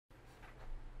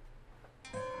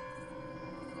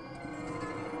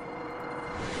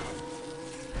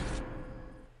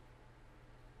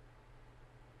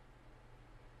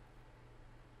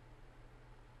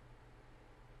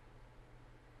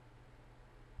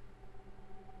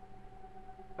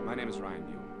My name is Ryan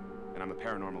Buell, and I'm a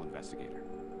paranormal investigator.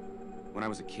 When I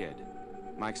was a kid,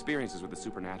 my experiences with the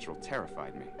supernatural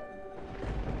terrified me.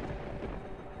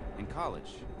 In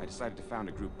college, I decided to found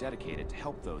a group dedicated to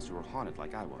help those who were haunted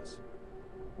like I was.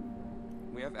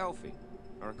 We have Eilfie,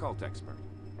 our occult expert.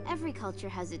 Every culture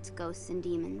has its ghosts and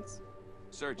demons.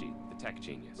 Sergey, the tech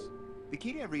genius. The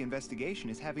key to every investigation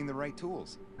is having the right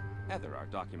tools. Heather, our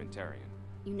documentarian.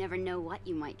 You never know what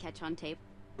you might catch on tape.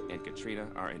 And Katrina,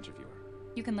 our interviewer.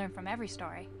 You can learn from every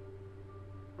story.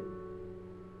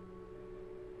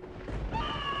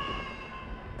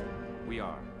 We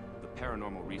are the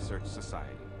Paranormal Research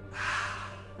Society.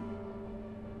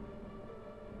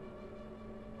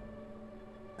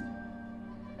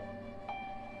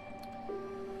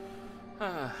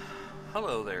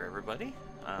 Hello there, everybody.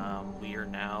 We are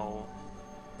now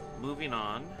moving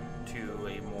on to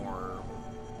a more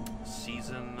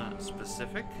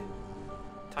season-specific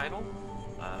title,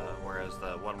 whereas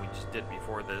the one we just did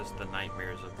before this, The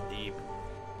Nightmares of the Deep,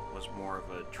 was more of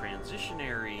a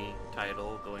transitionary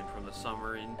title going from the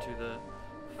summer into the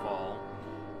fall.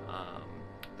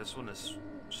 This one is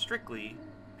strictly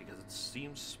because it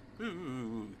seems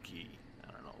spooky.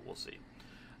 I don't know, we'll see.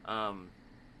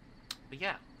 But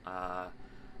yeah, I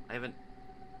haven't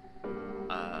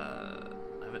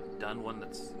done one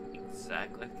that's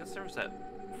exactly. I guess there was that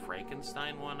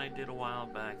Frankenstein one I did a while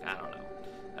back. I don't know.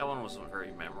 That one wasn't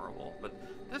very memorable, but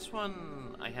this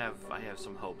one I have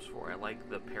some hopes for. I like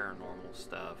the paranormal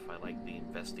stuff. I like the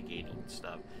investigating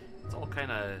stuff. It's all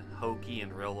kind of hokey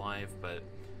in real life, but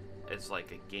it's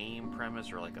like a game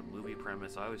premise or like a movie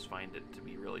premise. I always find it to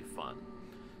be really fun.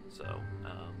 So,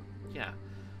 yeah.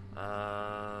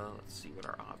 Let's see what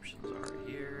our options are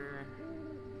here.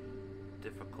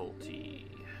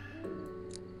 Difficulty.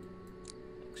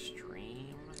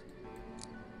 Extreme.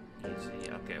 Easy.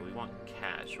 Okay, we want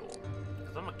casual.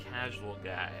 Because I'm a casual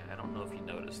guy. I don't know if you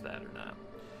noticed that or not.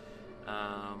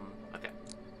 Okay.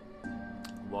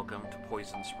 Welcome to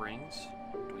Poison Springs,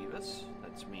 Dweebus.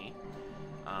 That's me.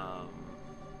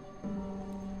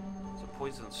 Is it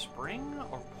Poison Spring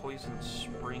or Poison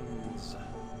Springs?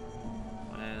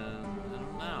 I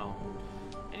don't know.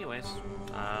 Anyways,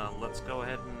 let's go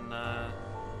ahead and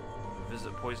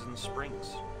visit Poison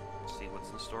Springs. See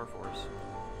what's in store for us.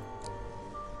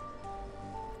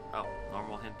 Oh,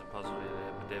 normal hint to puzzle.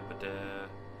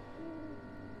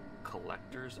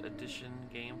 Collector's Edition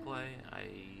gameplay. I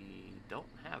don't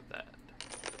have that.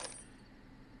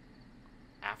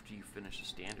 After you finish the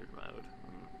standard mode.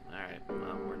 Alright,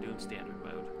 well, we're doing standard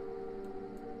mode.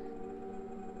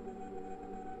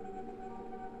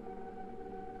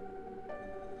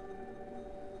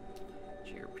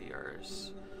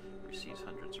 GRPRs receives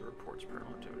hundreds of reports per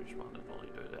month to respond only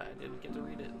to it. I didn't get to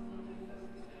read it.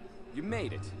 You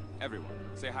made it. Everyone,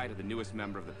 say hi to the newest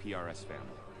member of the PRS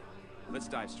family. Let's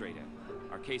dive straight in.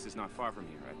 Our case is not far from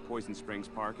here, at Poison Springs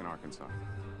Park in Arkansas.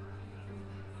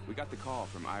 We got the call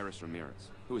from Iris Ramirez,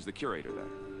 who is the curator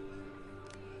there.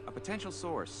 A potential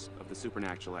source of the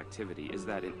supernatural activity is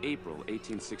that in April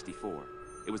 1864,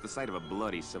 it was the site of a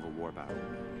bloody Civil War battle.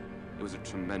 It was a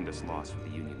tremendous loss for the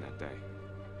Union that day.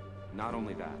 Not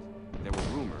only that, there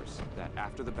were rumors that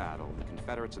after the battle, the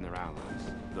Confederates and their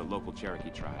allies, the local Cherokee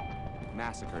tribe,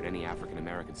 massacred any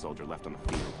African-American soldier left on the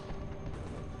field.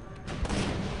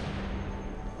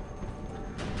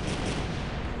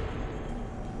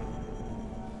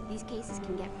 These cases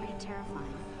can get pretty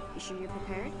terrifying. You sure you're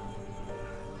prepared?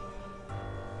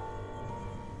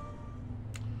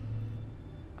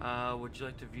 Would you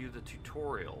like to view the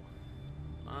tutorial?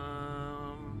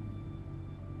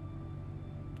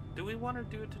 Do we want to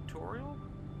do a tutorial?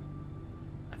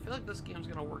 I feel like this game's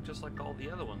gonna work just like all the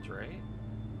other ones, right?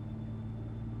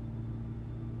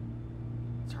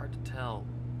 It's hard to tell.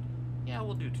 Yeah,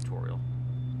 we'll do tutorial.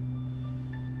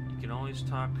 You can always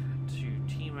talk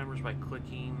to team members by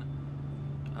clicking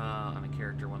on a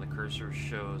character when the cursor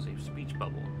shows a speech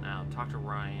bubble. Now, talk to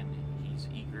Ryan. He's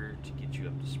eager to get you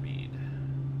up to speed.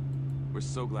 We're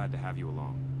so glad to have you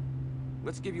along.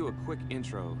 Let's give you a quick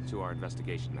intro to our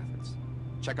investigation methods.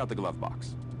 Check out the glove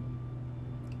box.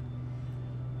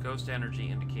 Ghost energy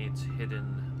indicates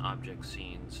hidden object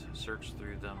scenes. Search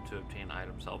through them to obtain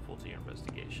items helpful to your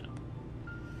investigation.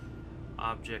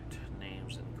 Object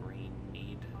names in green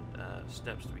need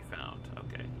steps to be found.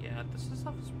 Okay, yeah, this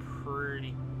stuff is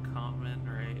pretty common,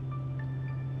 right?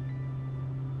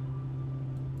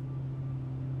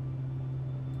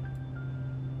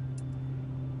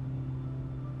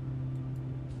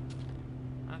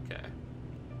 Okay.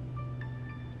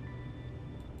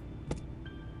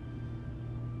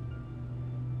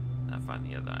 Now find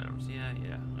the other items. Yeah,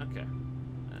 okay.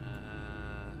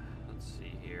 Let's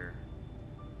see here.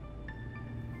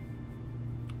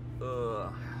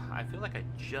 feel like I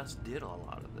just did a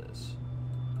lot of this.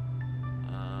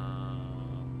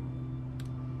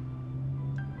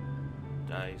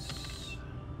 Dice.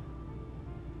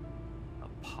 A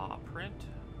paw print?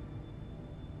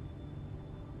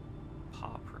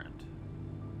 Paw print.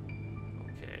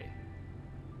 Okay.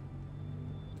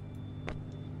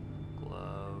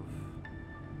 Glove.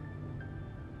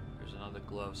 There's another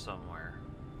glove somewhere.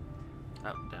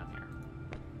 Oh, down here.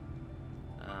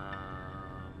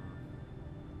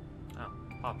 Oh,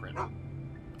 paw print. A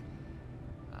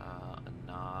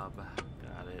knob.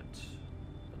 Got it.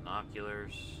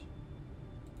 Binoculars.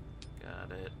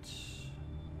 Got it.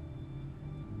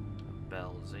 A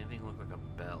bell. Does anything look like a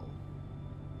bell?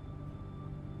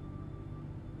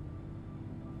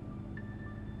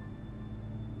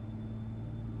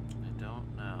 I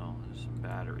don't know. There's some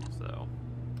batteries though.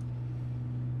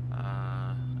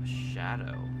 A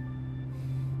shadow.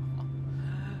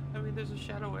 I mean, there's a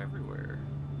shadow everywhere.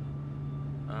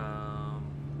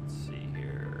 Let's see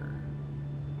here.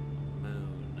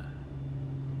 Moon.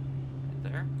 Right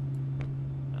there?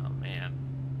 Oh man.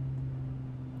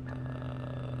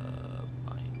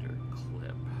 Binder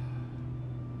clip.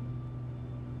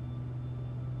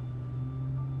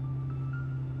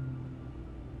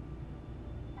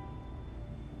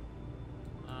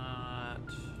 Not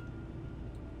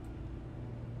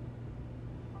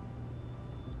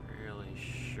really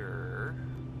sure.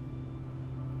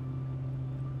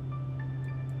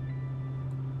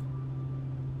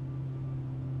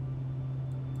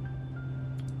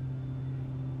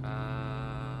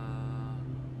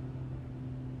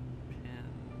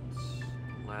 Pins,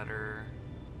 letter.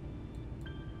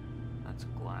 That's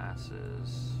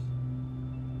glasses.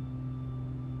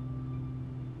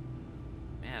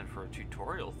 Man, for a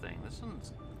tutorial thing, this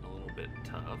one's a little bit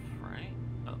tough, right?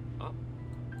 Oh.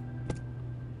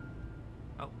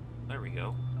 Oh, there we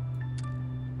go.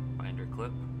 Binder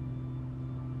clip.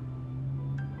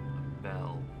 A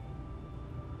bell.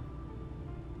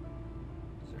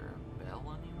 Is there a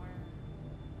bell anywhere?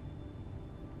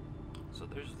 So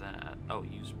there's that. Oh,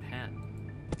 use pen.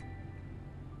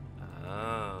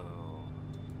 Oh.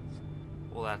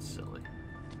 Well, that's silly.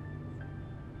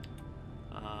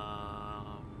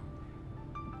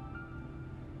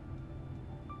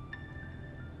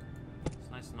 It's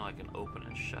nice to know I can open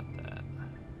and shut that.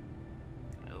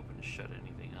 Can I open and shut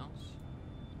anything else?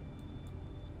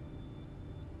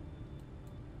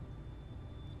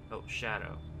 Oh,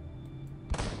 shadow.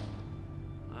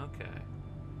 Okay.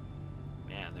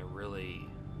 Man, they're really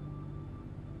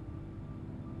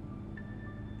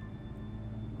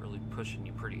pushing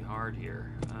you pretty hard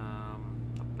here. A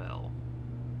bell.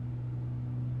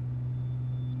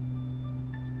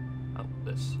 Oh,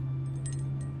 this.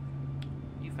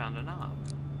 You found a knob.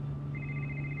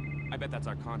 I bet that's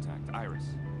our contact, Iris.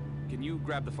 Can you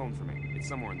grab the phone for me? It's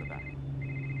somewhere in the back.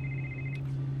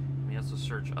 You may also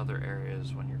search other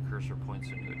areas when your cursor points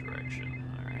in a direction.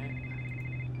 Alright.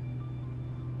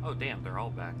 Oh, damn, they're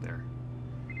all back there.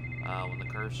 When the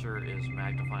cursor is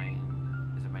magnifying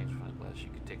glass, you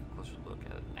can take a closer look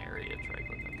at an area. Try to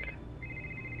click. Okay.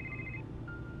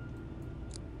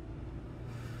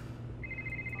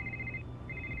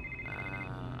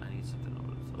 I need something to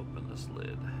open this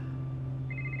lid.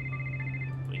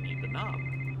 We need the knob.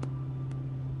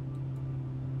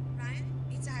 Ryan,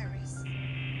 it's Iris.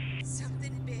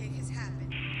 Something big has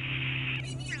happened.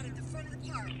 Meet me out at the front of the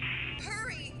park.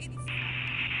 Hurry!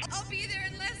 I'll be there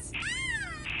in less.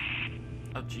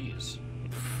 Oh, jeez.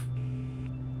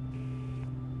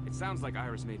 It sounds like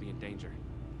Iris may be in danger.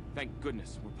 Thank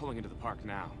goodness we're pulling into the park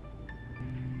now.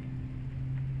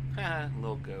 Ha,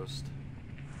 little ghost.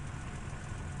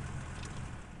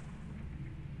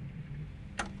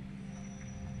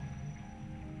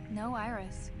 No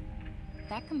Iris.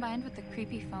 That combined with the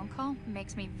creepy phone call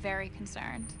makes me very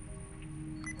concerned.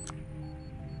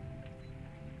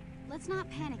 Let's not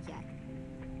panic yet.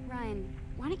 Ryan,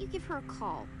 why don't you give her a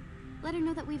call? Let her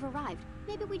know that we've arrived.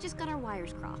 Maybe we just got our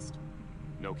wires crossed.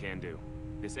 No can do.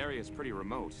 This area is pretty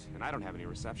remote, and I don't have any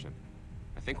reception.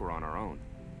 I think we're on our own.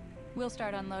 We'll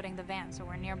start unloading the van so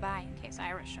we're nearby in case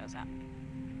Iris shows up.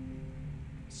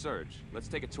 Serge, let's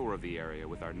take a tour of the area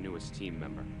with our newest team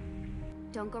member.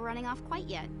 Don't go running off quite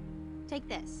yet. Take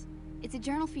this. It's a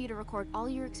journal for you to record all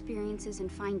your experiences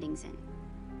and findings in.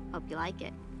 Hope you like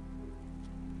it.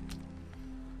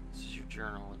 This is your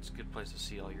journal. It's a good place to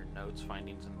see all your notes,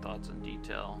 findings, and thoughts in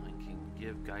detail, and can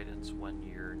give guidance when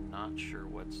you're not sure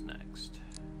what's next.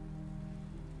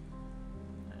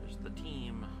 There's the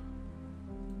team.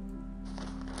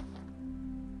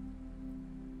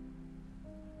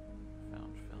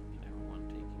 Found filming everyone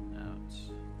taking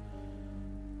notes.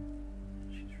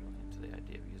 She's really into the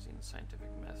idea of using scientific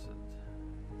method.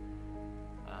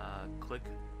 Click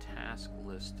task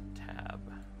list tab.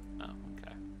 Oh,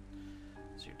 okay.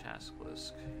 So your task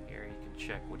list. Here you can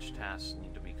check which tasks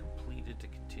need to be completed to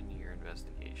continue your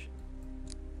investigation.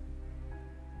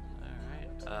 Alright.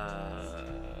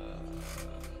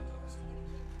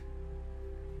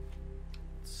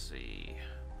 Let's see.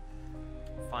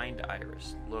 Find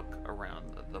Iris. Look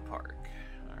around the park.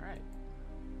 Alright.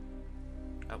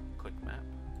 Oh, click map.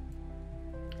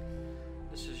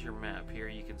 This is your map. Here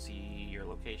you can see your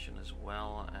location as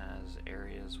well as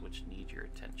areas which need your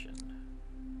attention.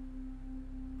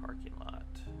 Parking lot.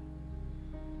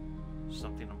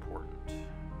 Something important.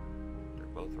 They're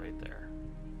both right there.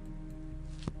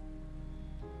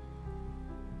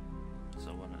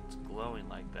 So when it's glowing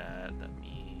like that, that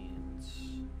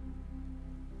means...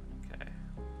 Okay.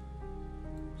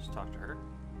 Just talk to her.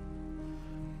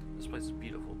 This place is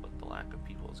beautiful, but the lack of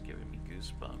people is giving me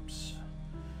goosebumps.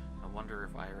 I wonder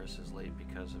if Iris is late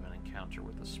because of an encounter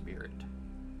with a spirit.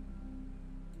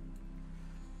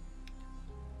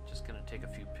 Just gonna take a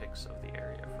few pics of the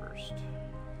area first.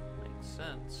 Makes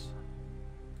sense.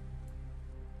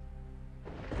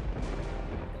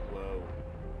 Whoa.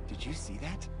 Did you see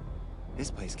that? This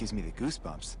place gives me the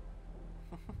goosebumps.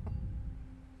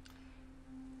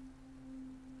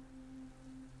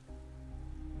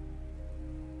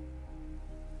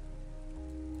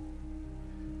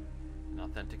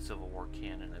 Authentic Civil War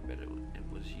cannon. I bet it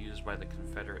was used by the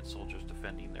Confederate soldiers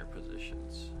defending their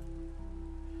positions.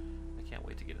 I can't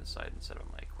wait to get inside and set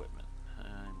up my equipment.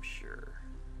 I'm sure.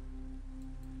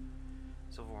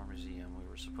 Civil War Museum. We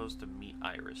were supposed to meet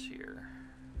Iris here.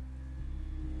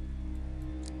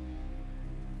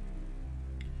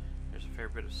 There's a fair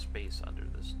bit of space under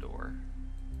this door.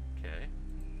 Okay.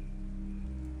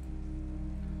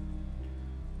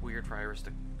 Weird for Iris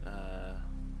to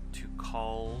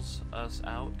calls us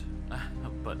out,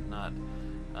 but not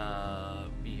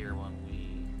be here when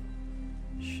we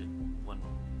should. When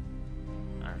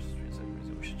Iris is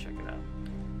translated, we should check it out.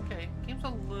 Okay, game's a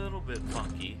little bit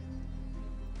funky.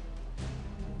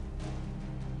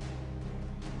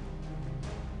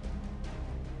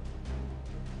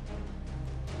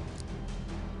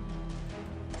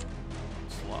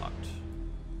 It's locked.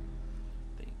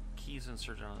 The key's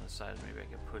inserted on the side. Maybe I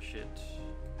can push it.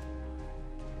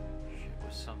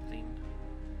 With something.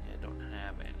 Yeah, I don't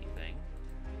have anything.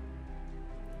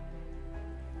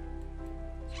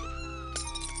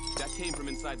 That came from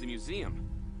inside the museum.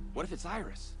 What if it's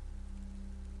Iris?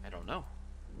 I don't know.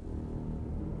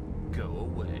 Go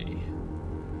away.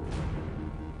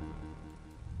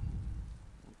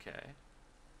 Okay.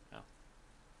 Oh.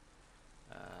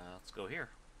 Let's go here.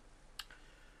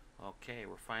 Okay,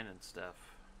 we're finding stuff.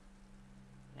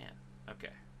 Man.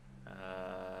 Okay.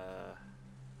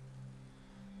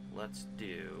 Let's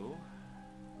do,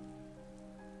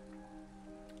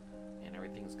 and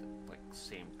everything's like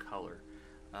same color.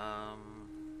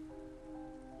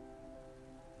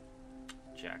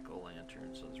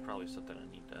 Jack-o'-lantern. So there's probably something I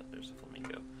need to. There's a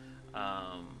flamingo.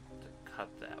 To cut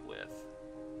that with.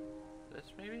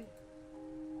 This maybe.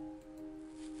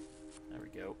 There we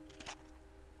go.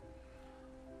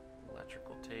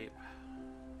 Electrical tape.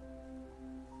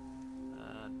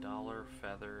 Dollar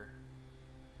feather.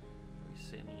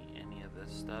 See any of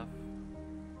this stuff?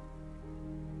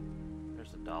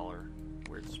 There's a dollar.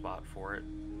 Weird spot for it.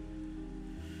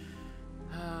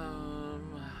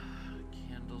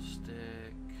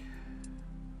 Candlestick.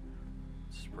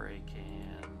 Spray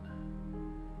can.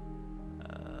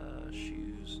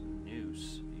 Shoes.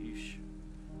 Noose. Yeesh.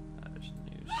 There's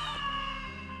noose.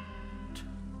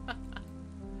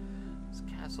 This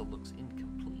castle looks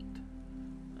incomplete.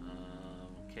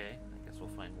 Okay. I guess we'll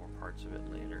find more parts of it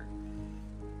later.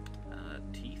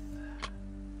 Teeth.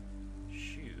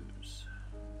 Shoes.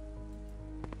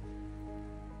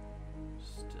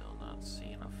 Still not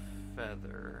seeing a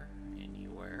feather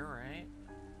anywhere, right?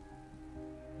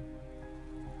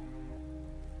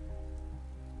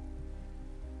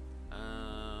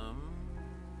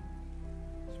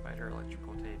 Spider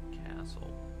electrical tape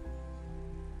castle.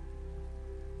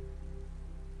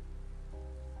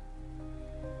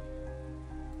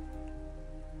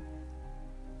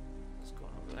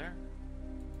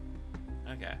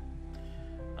 Okay.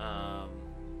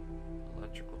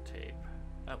 Electrical tape.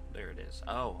 Oh, there it is.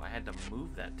 Oh, I had to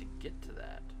move that to get to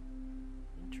that.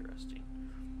 Interesting.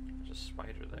 There's a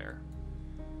spider there.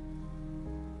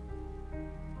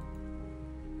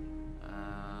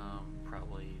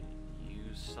 Probably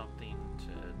use something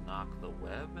to knock the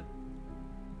web,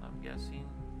 I'm guessing.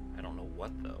 I don't know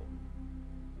what, though.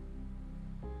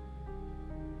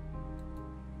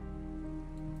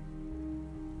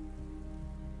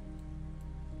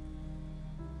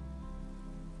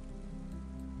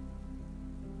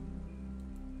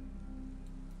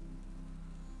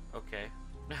 Okay.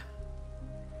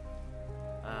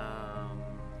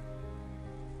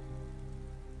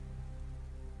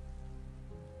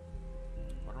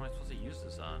 What am I supposed to use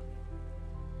this on?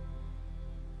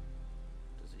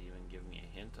 Does it even give me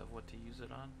a hint of what to use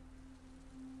it on?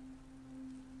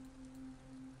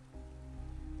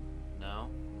 No?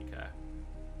 Okay.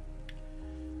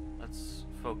 Let's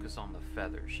focus on the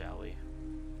feather, shall we?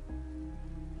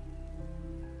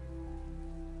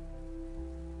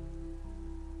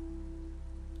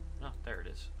 Oh, there it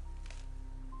is.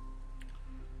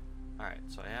 Alright,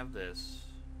 so I have this.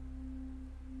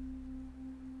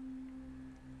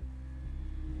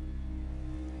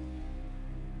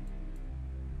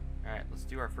 Alright, let's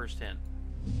do our first hint.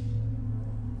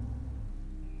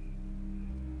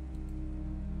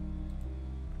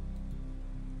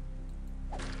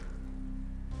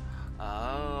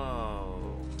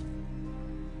 Oh.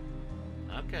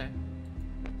 Okay.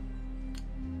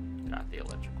 Got the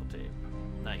electrical tape.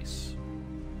 Nice.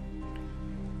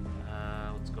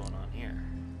 What's going on here?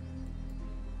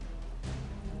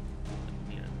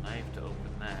 Need a knife to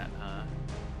open that, huh?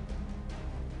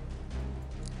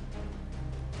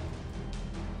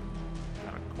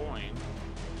 Got a coin.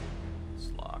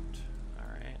 It's locked.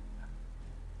 Alright.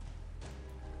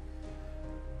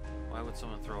 Why would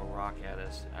someone throw a rock at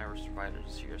us? Iris provided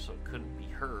us here, so it couldn't be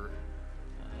her.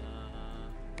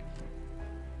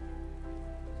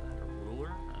 Is that a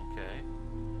ruler? Okay.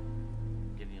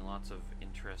 Getting lots of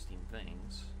interesting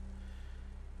things.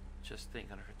 Just think,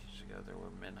 150 years ago, there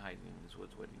were men hiding in these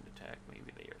woods waiting to attack.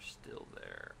 Maybe they are still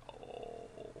there. Oh.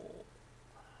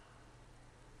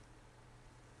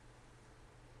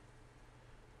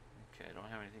 Okay, I don't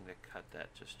have anything to cut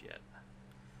that just yet.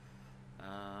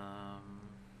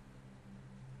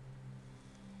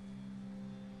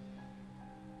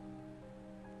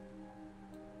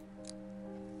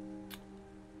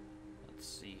 Let's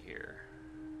see here.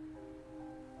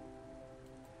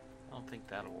 I don't think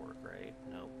that'll work, right?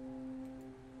 Nope.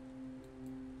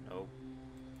 Nope.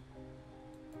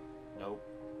 Nope.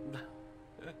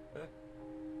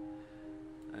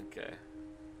 Okay.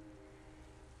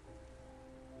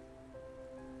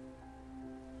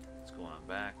 Let's go on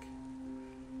back.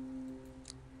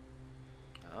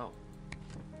 Oh.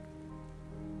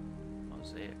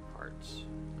 Mosaic parts.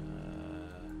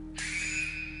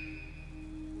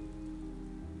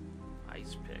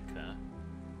 Ice pick, huh?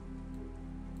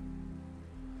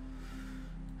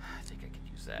 I think I could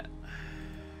use that.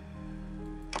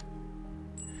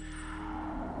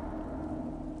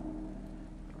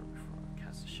 Before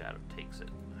cast a shadow takes it.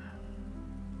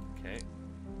 Okay.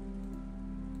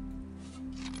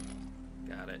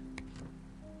 Got it.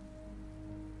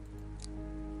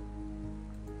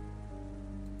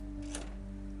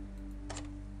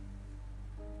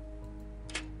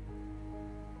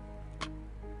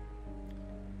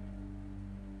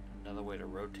 Another way to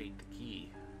rotate the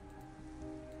key.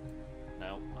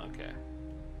 No, okay.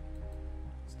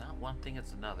 It's not one thing,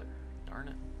 it's another. Darn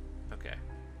it. Okay.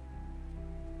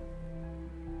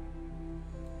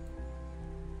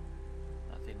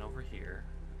 Nothing over here.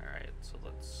 Alright, so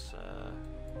let's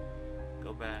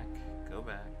go back, go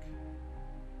back.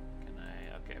 Can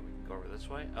I, okay, we can go over this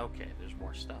way. Okay, there's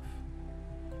more stuff.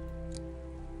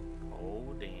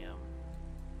 Oh damn.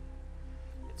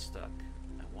 It's stuck.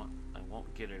 I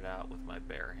won't get it out with my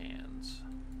bare hands.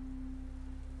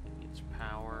 It needs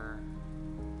power.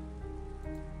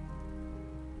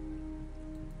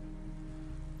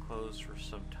 Closed for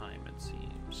some time, it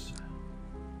seems.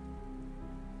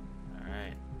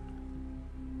 Alright.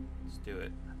 Let's do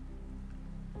it.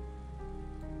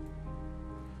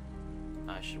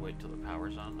 I should wait till the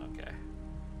power's on? Okay.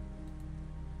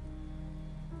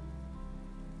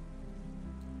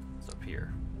 It's up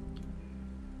here.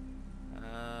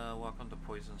 Welcome to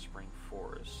Poison Spring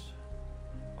Forest.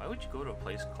 Why would you go to a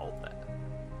place called that?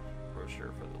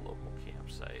 Brochure for the local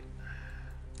campsite.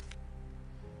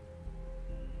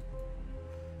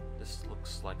 This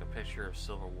looks like a picture of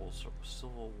Civil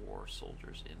War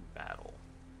soldiers in battle.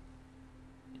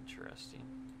 Interesting.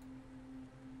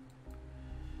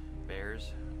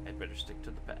 Bears, I'd better stick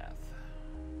to the path.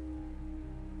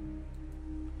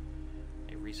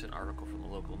 A recent article from the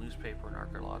local newspaper, an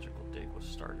archaeological dig was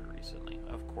started recently.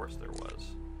 Of course there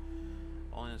was.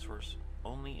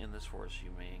 Only in this forest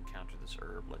you may encounter this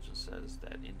herb. Legend says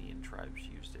that Indian tribes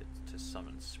used it to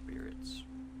summon spirits.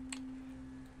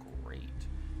 Great.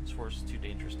 This forest is too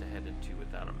dangerous to head into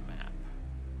without a map.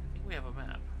 I think we have a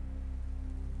map.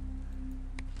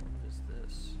 What is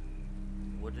this?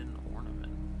 Wooden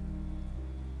ornament.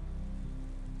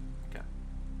 Okay.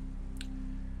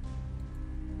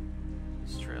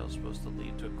 This trail is supposed to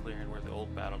lead to a clearing where the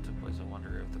old battle took place. I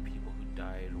wonder if the people who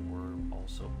died were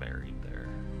also buried there.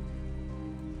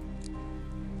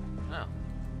 Oh. I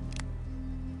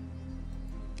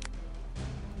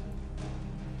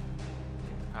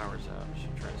think the power's out. I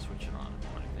should try to switch it on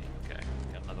or anything. Okay,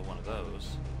 got another one of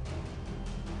those.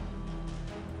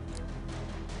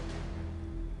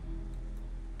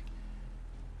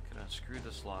 Could unscrew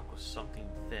this lock with something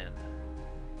thin,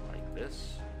 like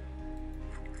this.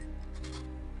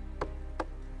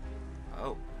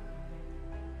 Oh.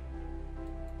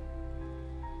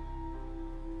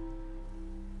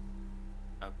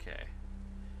 Okay.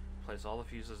 Place all the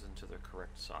fuses into their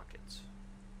correct sockets.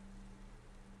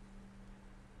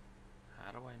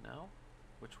 How do I know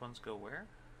which ones go where?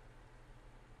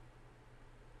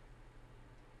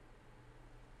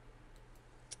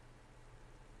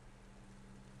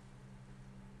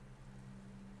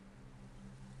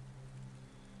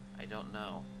 I don't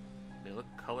know. They look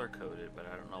color-coded, but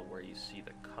I don't know where you see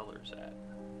the colors at.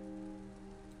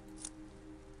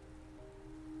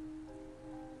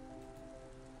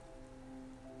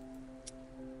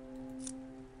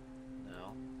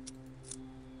 No.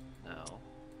 No.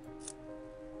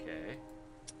 Okay.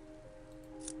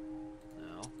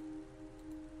 No.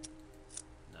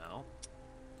 No.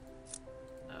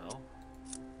 No.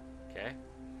 Okay.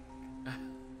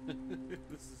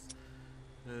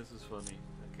 This is funny.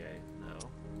 Okay, no.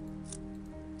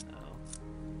 No.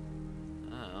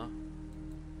 Oh.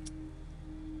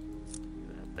 Do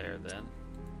that there then.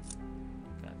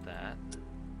 Got that.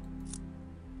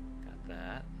 Got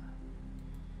that.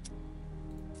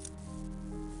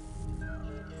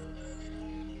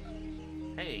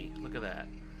 Hey, look at that.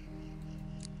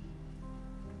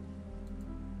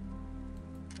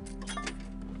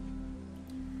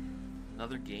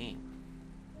 Another game.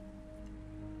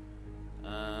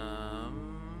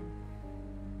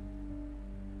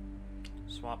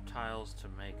 Swap tiles to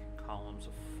make columns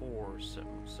of 4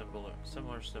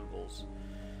 similar symbols.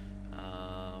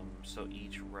 So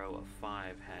each row of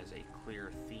 5 has a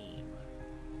clear theme.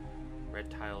 Red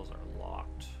tiles are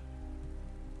locked.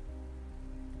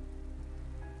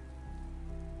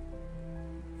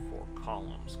 For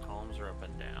columns. Columns are up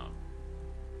and down.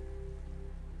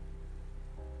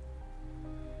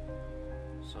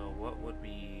 So what would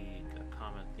be a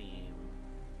common theme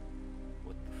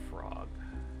with the frog?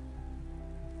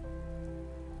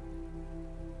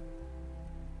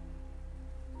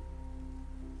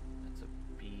 That's a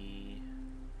bee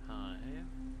hive,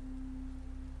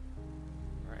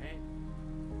 right?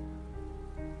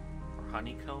 Or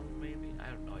honeycomb, maybe? I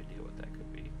have no idea what that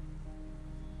could be.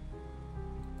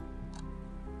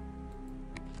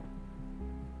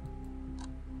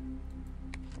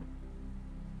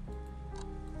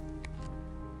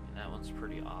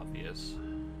 Pretty obvious,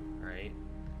 right?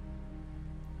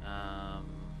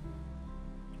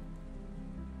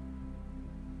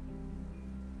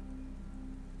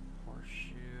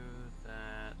 Horseshoe,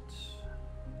 that.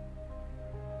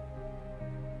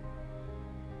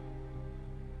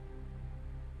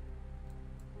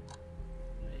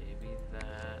 Maybe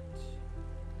that.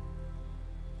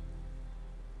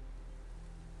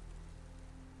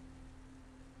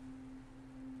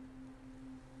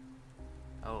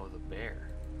 Oh, the bear.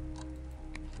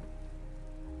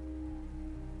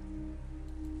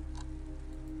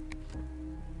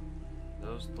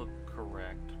 Those look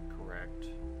correct.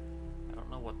 I don't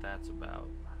know what that's about.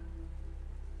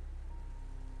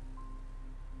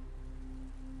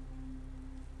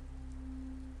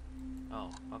 Oh,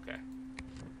 okay.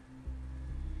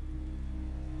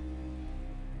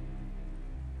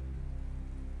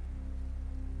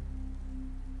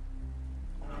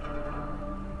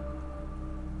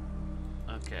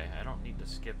 Okay, I don't need to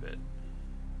skip it.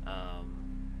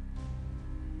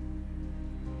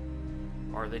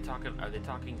 Are they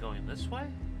talking going this way?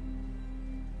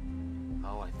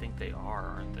 Oh, I think they are,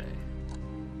 aren't they?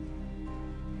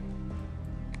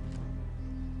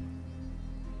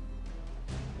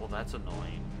 Well, that's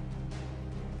annoying.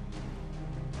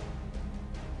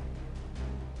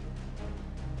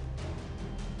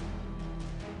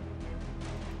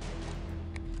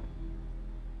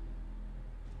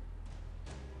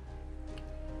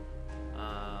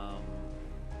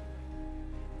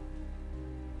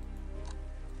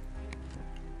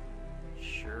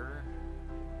 Sure.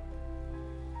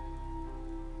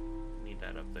 Need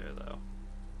that up there, though.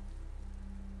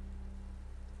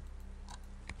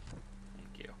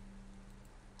 Thank you.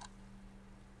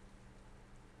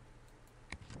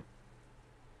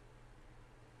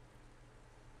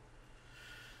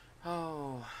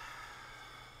 Oh,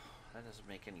 that doesn't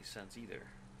make any sense either.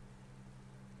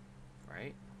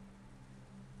 Right?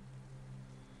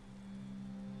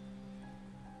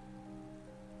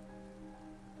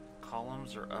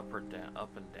 columns are up or down? Up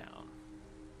and down.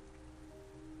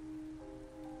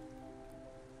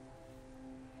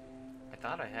 I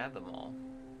thought I had them all.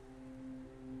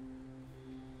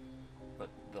 But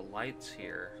the lights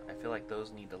here, I feel like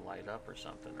those need to light up or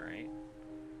something, right?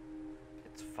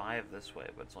 It's 5 this way,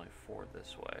 but it's only 4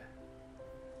 this way.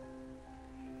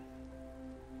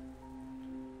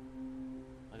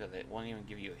 Look at that. It won't even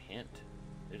give you a hint.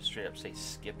 They just straight up say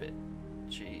skip it.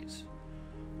 Jeez.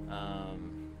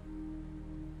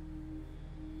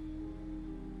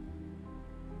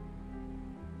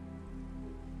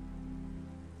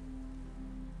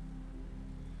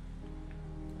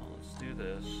 Well, let's do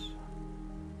this.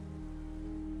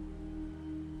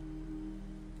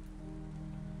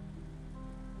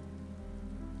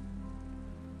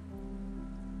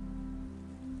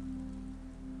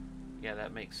 Yeah,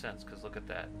 that makes sense, because look at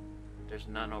that. There's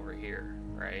none over here,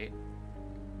 right?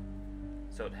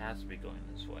 So it has to be going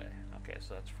this way. Okay,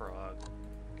 so that's frog,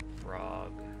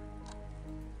 frog,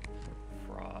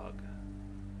 frog.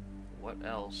 What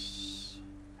else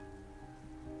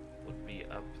would be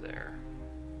up there?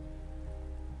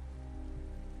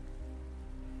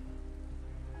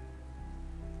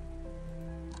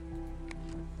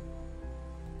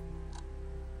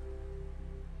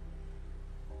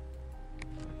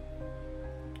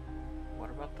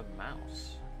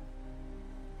 Mouse.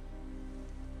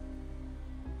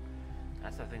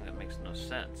 That's the thing that makes no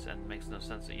sense, and makes no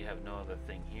sense that you have no other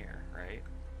thing here, right?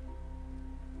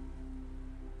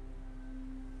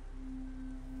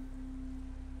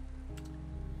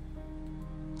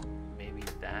 Maybe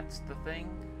that's the thing?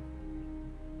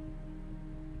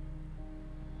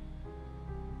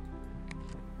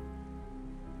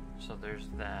 So there's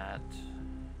that.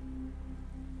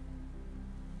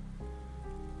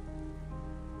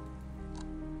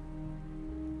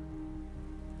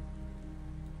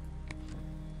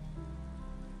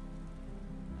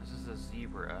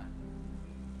 Zebra.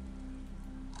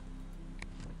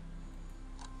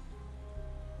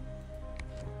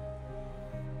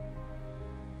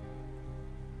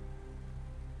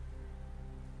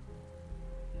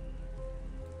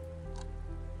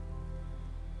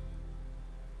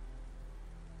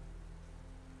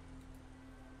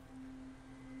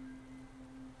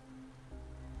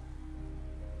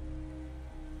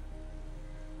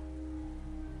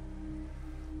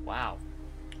 Wow.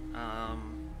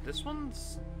 This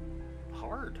one's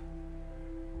hard.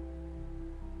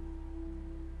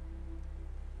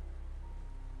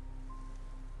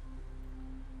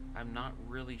 I'm not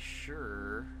really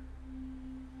sure.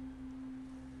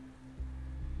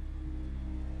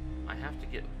 I have to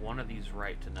get one of these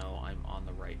right to know I'm on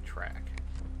the right track.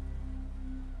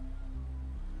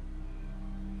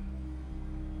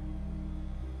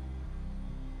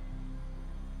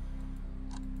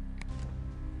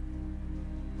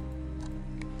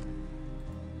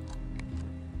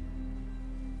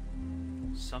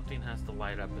 Something has to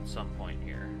light up at some point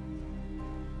here.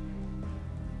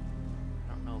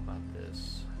 I don't know about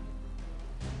this.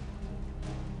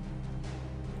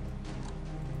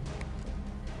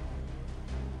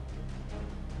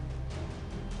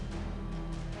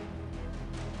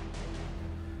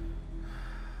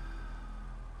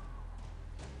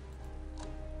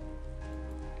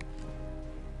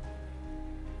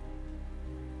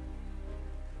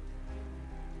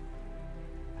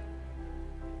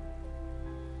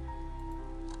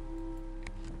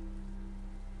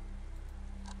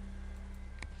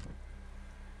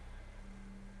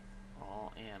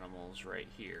 Animals right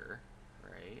here,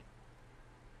 right?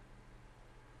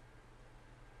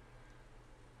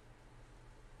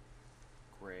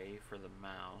 Gray for the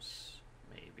mouse,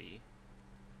 maybe.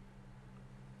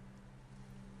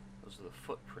 Those are the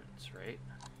footprints, right?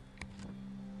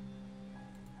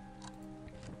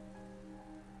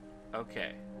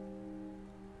 Okay.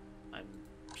 I'm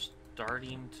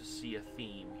starting to see a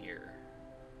theme here.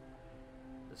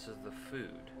 This is the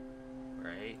food,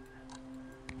 right?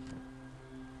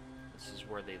 This is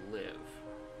where they live.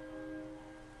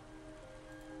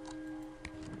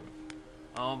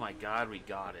 Oh my god, we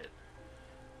got it.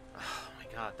 Oh my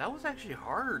god, that was actually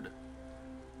hard.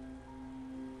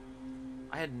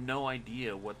 I had no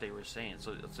idea what they were saying.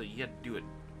 So you had to do it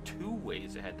 2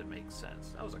 ways. It had to make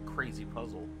sense. That was a crazy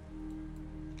puzzle.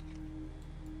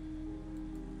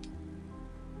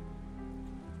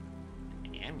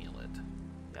 Amulet.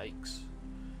 Yikes.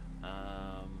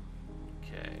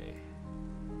 Okay.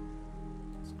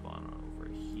 What's going on over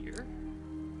here?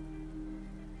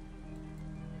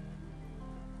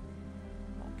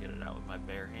 Won't get it out with my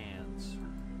bare hands.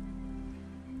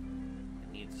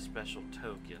 It needs a special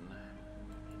token.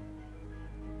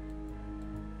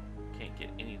 Can't get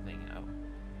anything out.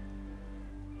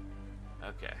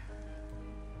 Okay.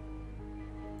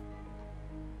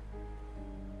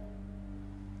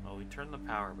 Well, we turned the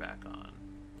power back on.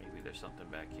 Maybe there's something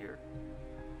back here.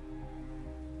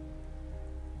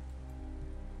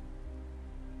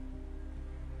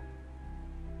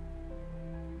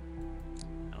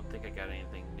 I don't think I got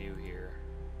anything new here.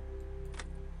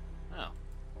 Oh.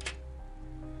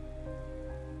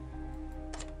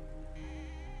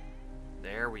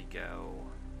 There we go.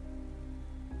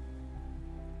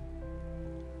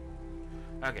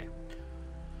 Okay.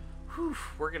 Whew,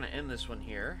 we're gonna end this one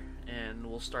here, and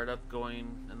we'll start up going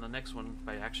in the next one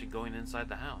by actually going inside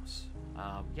the house.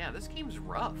 Yeah, this game's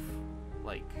rough.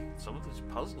 Like, some of these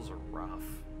puzzles are rough.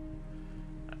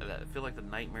 I feel like the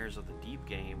Nightmares of the Deep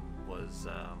game was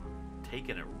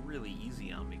taking it really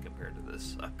easy on me compared to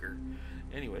this sucker.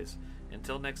 Anyways,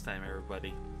 until next time,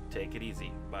 everybody, take it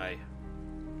easy. Bye.